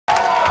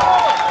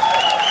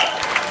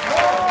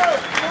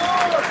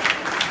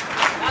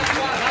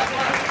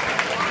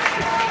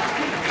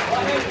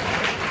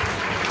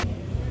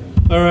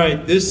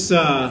right,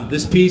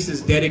 this piece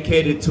is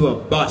dedicated to a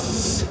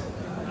bus.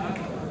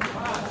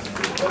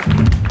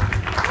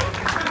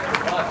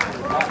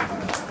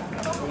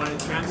 Want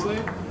to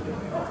translate?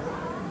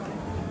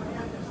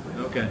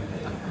 Okay.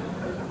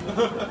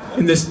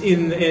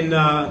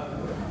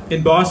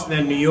 In Boston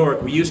and New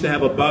York, we used to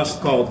have a bus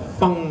called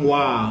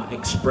Fenghua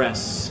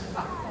Express.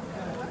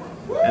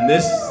 And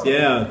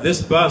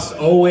this bus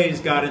always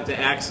got into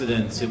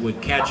accidents. It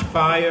would catch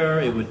fire,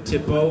 it would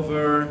tip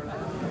over,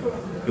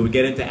 it would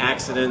get into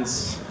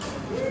accidents.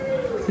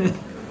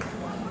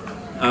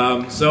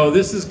 So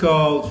this is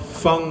called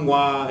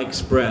Fenghua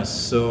Express.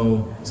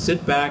 So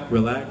sit back,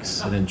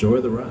 relax, and enjoy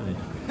the ride.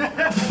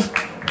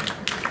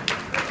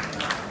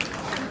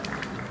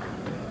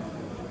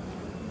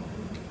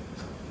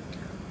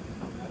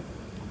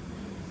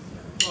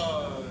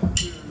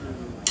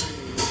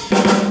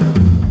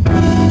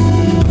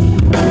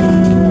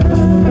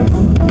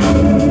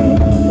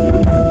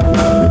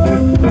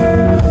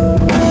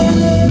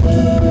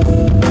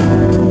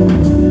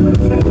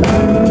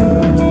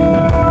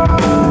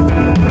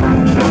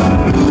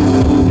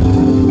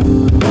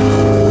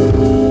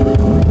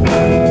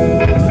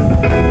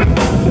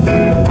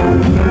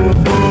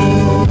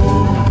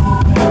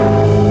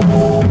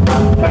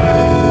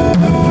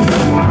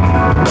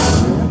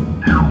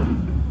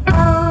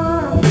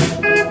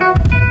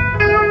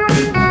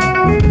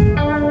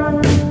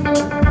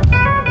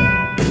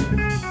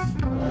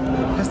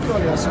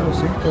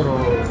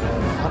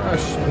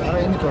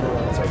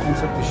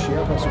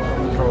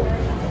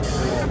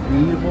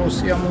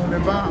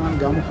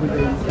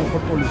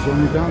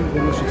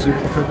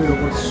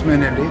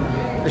 მსმენელი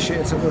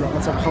შეეცადა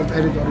რაღაც ახალ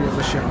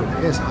ტერიტორიაზე შეხვედრა.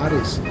 ეს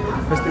არის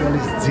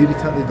ფესტივალის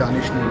ძირითადი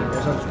დანიშნულება,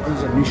 რასაც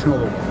ყველაზე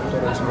მნიშვნელოვანი, იმიტომ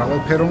რომ ეს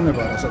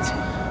მრავალფეროვნება, რასაც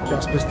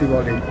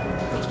ჯაზფესტივალი,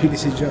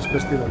 თბილისის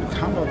ჯაზფესტივალი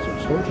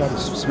თამბაცობს, ხო,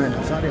 არის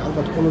მსმენელს, არის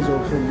ალბათ ყველაზე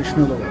უფრო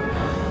მნიშვნელოვანი.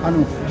 ანუ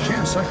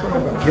შენ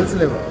საშუალება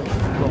გეძლევა,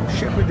 რომ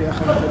შეხვიდე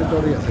ახალ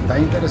ტერიტორიაზე,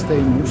 დაინტერესდე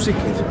იმ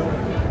მუსიკით,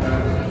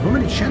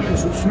 რომელიც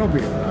შენთვის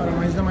უცნობია, არა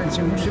მაინც და მაინც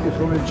იმ მუსიკით,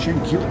 რომელიც შენ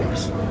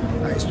გიყვარს.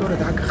 აი, სწორედ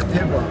აქ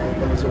ხდება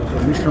ყველაზე უფრო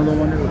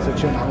მნიშვნელოვანი, როცა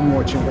შენ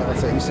აღმოაჩენ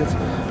რაღაცა ისეთ,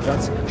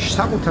 რაც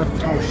საკუთარ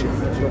თავში,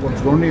 როგორც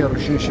გონია, რომ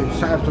შენში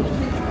საერთოდ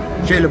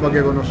შეიძლება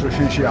გეგონოს, რომ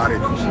შენში არ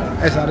ეკოს.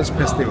 ეს არის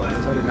ფესტივალი,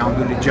 ეს არის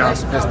ნამდვილი ჯაზ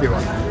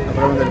ფესტივალი.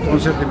 ბრალდერი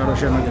კონცერტი მე რო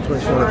შემოგიწვია,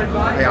 სწორედ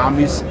აი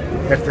ამის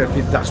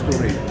ერთ-ერთი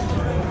დასტური.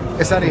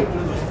 ეს არის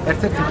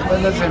ერთ-ერთი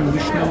ყველაზე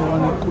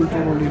მნიშვნელოვანი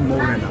კულტურული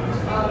მოვლენა.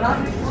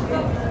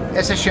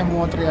 ესე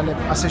შემოატრიალებ,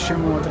 ასე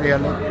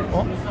შემოატრიალებ,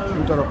 ხო?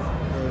 იმიტომ რომ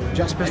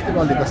ჯაზ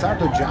ფესტივალი და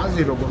საერთოდ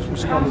ჯაზი როგორც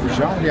მუსიკალური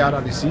ჟანრი არ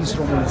არის ის,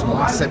 რომელიც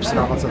მასებს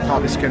რაღაცა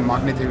თავისკენ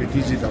მაგნიტივით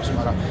იზიდავს,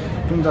 მაგრამ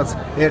თუნდაც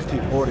 1, 2,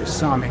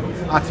 3,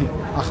 10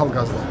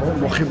 ახალგაზრდა ხო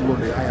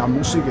მოხიბლული აი ამ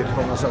მუსიკით,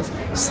 რომელსაც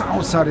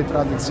საოცარი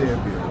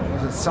ტრადიციებია,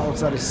 რომელსაც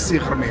საოცარი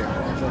სიღრმეა,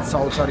 რომელსაც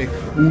საოცარი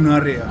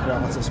უნარი აქვს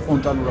რაღაცა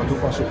სპონტანურად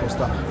უპასუხოს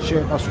და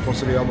შეეპასუხოს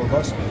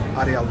რეალობას,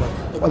 არის ალბათ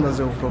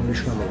ყველაზე უფრო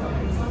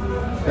მნიშვნელოვანი.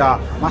 და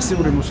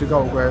მასიური მუსიკა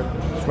უკვე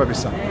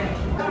სხვებისა.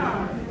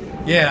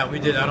 Yeah, we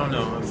did, I don't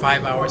know, a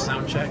 5-hour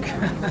sound check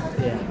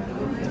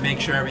to make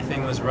sure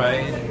everything was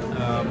right.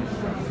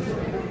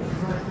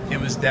 It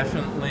was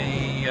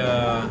definitely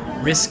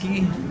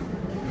risky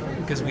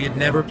because we had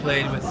never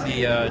played with the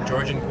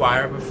Georgian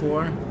choir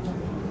before.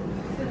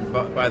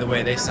 But by the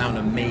way, they sound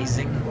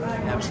amazing,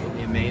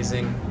 absolutely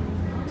amazing.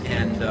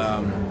 And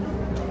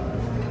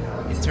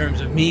in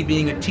terms of me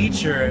being a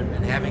teacher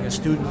and having a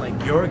student like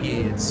Georgi,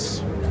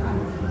 it's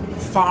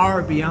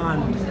far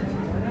beyond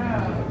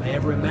I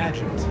ever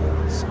imagined.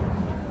 So,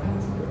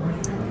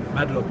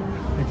 madlob.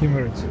 Thank you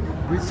very much.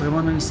 With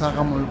Romanis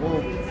საღამო იყო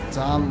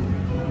ძალიან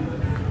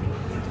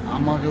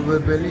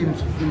ამაღლებელი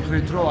იმ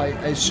ხრით რომ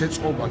აი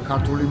შეწყობა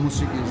ქართული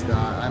მუსიკის და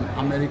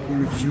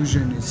ამერიკული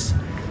ფიუჟენის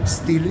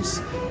სტილის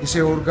ისე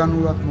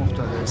ორგანულად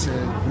მოხდა და ისე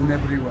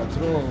უნებრივად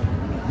რომ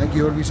მე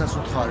გიორგისაც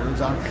ვთხარი რომ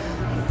ძალიან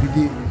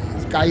დიდი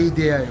კაი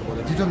იდეა იყო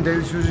და თვითონ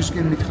დევიდ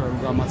ფიუზინსკიმ მითხრა რომ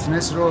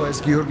გამაცნეს რომ ეს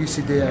გიორგის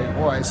იდეა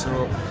იყო აი ეს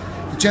რომ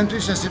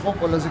ჩემთვის ეს იყო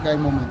ყველაზე კაი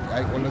მომენტი,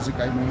 აი ყველაზე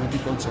კაი მომენტი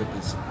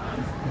კონცერტის.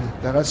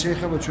 და რაც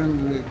შეეხება ჩვენ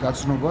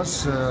გაცნობას,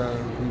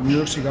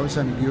 ნიუ-იორკში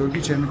გავისანი გიორგი,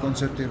 ჩემი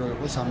კონცერტი რო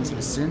იყო 3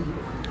 წლის წინ,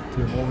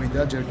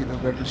 მოვიდა ჯერ კიდევ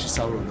ბერკლში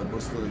სწავლობდა,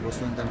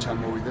 ბოსტონიდან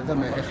ჩამოვიდა და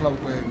მე ეხლა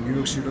უკვე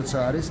ნიუ-იორკში როცა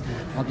არის,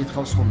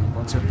 მაგითხავს ხოლმე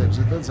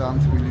კონცერტებზე და ძალიან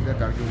თბილი და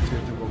კარგი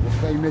ურთიერთობა გვაქვს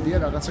და იმედია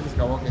რაღაცას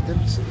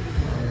გავაკეთებთ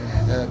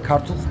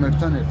ქართულ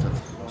ხმებთან ერთად.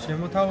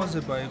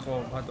 შემოთავაზება იყო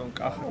ბატონ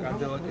კახა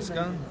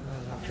კანდელაკისგან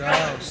და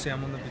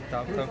სიამოვნებით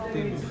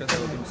დავთანხმდი,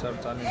 მიუხედავად იმისა, რომ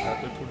ძალიან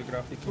დატვირთული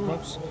გრაფიკი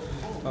მაქვს,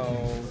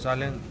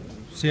 ძალიან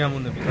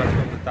სიამოვნებით რა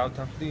თქმა უნდა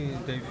დავთანხმდი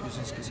დევიდ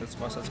ფიუზინსკისაც,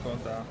 მასაც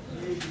ჰქონდა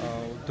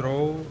დრო,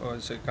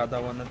 ესე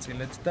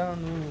გადავანაწილეთ და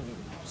ნუ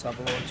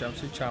საბოლოო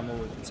ჯამში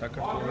ჩამოვედით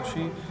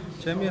საქართველოში.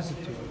 ჩემი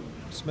აზრით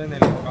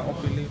მსმენელი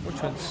ყოფილი იყო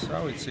ჩვენც, რა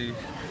ვიცი,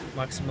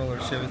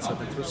 მაქსიმალურად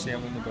შევეცადეთ, რომ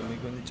სიამოვნება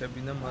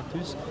მიგვენიჭებინა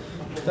მათთვის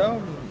და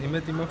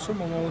იმედი მაქვს, რომ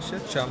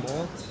მომავალშიც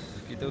ჩამოვალთ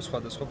კიდევ აკეთებს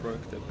სხვადასხვა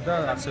პროექტები და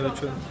ასევე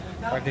ჩვენ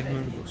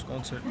დაგეგმებული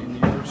კონცერტი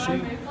ნიუ-იორკში.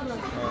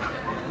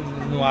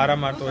 ნუ არა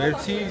მარტო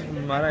ერთი,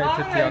 მაგრამ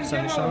ერთ-ერთი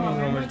აღსანიშნავი,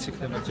 რომელიც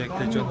იქნება ჯეკ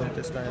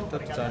დეჯონეტესთან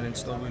ერთად ძალიან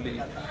ცნობილი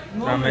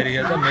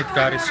დრამერია და მეტ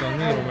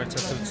გარისონი, რომელიც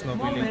ასევე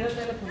ცნობილი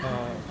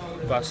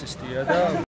ბასისტია და